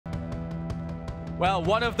Well,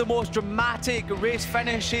 one of the most dramatic race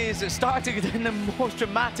finishes started in the most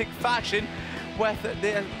dramatic fashion, with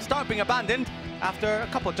the start being abandoned after a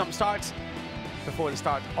couple of jump starts before the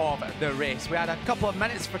start of the race. We had a couple of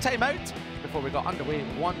minutes for timeout before we got underway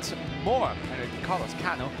once more. And Carlos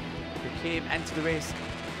Cano, who came into the race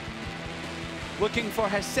looking for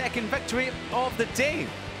his second victory of the day.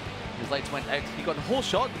 His lights went out, he got the whole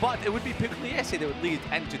shot, but it would be Pugliese that would lead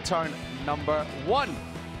into turn number 1.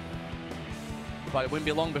 But it wouldn't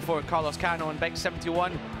be long before Carlos Cano on bike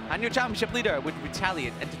 71 and your championship leader would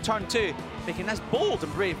retaliate into turn 2, making this bold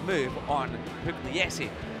and brave move on Pugliese.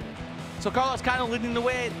 So Carlos Cano leading the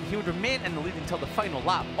way, he would remain in the lead until the final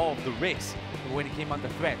lap of the race, when he came under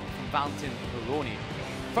threat from Valentin Perrone.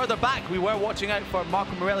 Further back, we were watching out for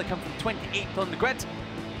Marco Morelli come from 28th on the grid.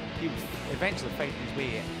 He would eventually find his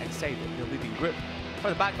way inside the leading group.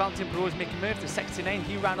 Further back, Valentin Perrone was making a move to 69.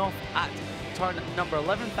 He ran off at turn number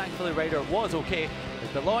 11. Thankfully, Ryder was okay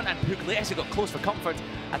with Bellon, and Pugliese got close for comfort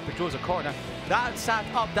at Pedrosa corner. That sat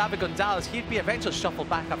up David Gonzalez. He'd be eventually shuffled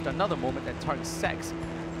back after another moment at turn 6,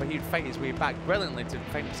 but he'd fight his way back brilliantly to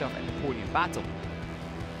find himself in the podium battle.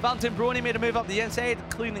 Valentin Perrone made a move up the inside,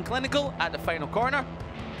 clean and clinical at the final corner,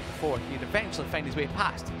 before he'd eventually find his way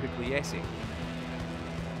past Pugliese.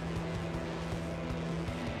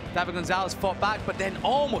 David Gonzalez fought back, but then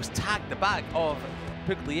almost tagged the back of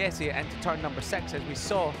Pugliese into turn number 6 as we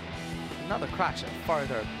saw another crash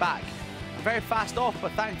further back. Very fast off,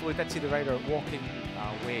 but thankfully did see the rider walking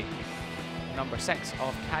away. Number 6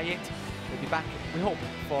 of Cayet will be back, we hope,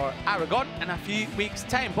 for Aragon in a few weeks'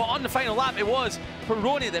 time. But on the final lap, it was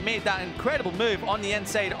Perrone that made that incredible move on the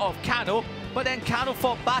inside of Cano. But then Cano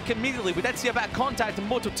fought back immediately. We did see a bit of contact in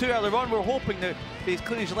Moto 2 earlier on. We were hoping to be as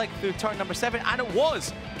clean as you like through turn number 7, and it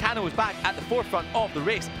was. Cano was back at the forefront of the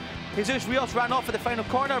race. Jesus Rios ran off at the final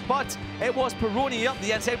corner, but it was Perrone up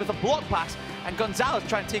the inside with a block pass, and Gonzalez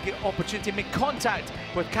trying to take the opportunity to make contact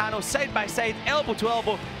with Cano side by side, elbow to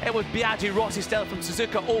elbow. It was Biaggi Rossi still from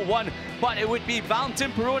Suzuka 01, but it would be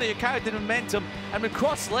Valentin Perrone who carried the momentum, and we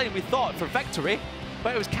crossed the line, we thought, for victory,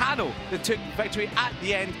 but it was Cano that took victory at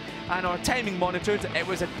the end, and our timing monitored, it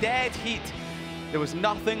was a dead heat. There was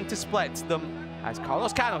nothing to split them as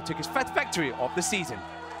Carlos Cano took his 5th victory of the season.